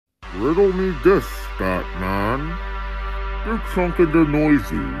Riddle me this, Batman. They're chunky, they're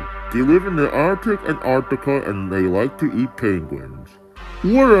noisy. They live in the Arctic and Antarctica and they like to eat penguins.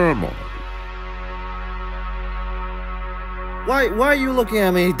 Where am I? Why are you looking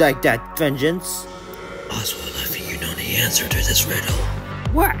at me like that, Vengeance? Oswald, I think you know the answer to this riddle.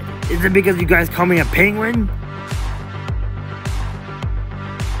 What? Is it because you guys call me a penguin?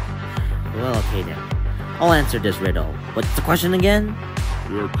 Well, okay then. I'll answer this riddle. What's the question again?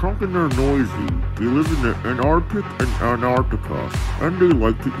 They're chunky, they're noisy. They live in the Antarctic and Antarctica and they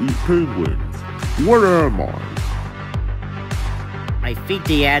like to eat penguins. Where am I? I think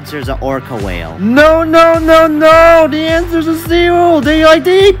the answer is an orca whale. No! The answer's a seal! They like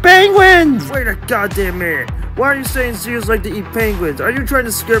to eat penguins! Wait a goddamn minute! Why are you saying seals like to eat penguins? Are you trying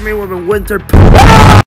to scare me with a winter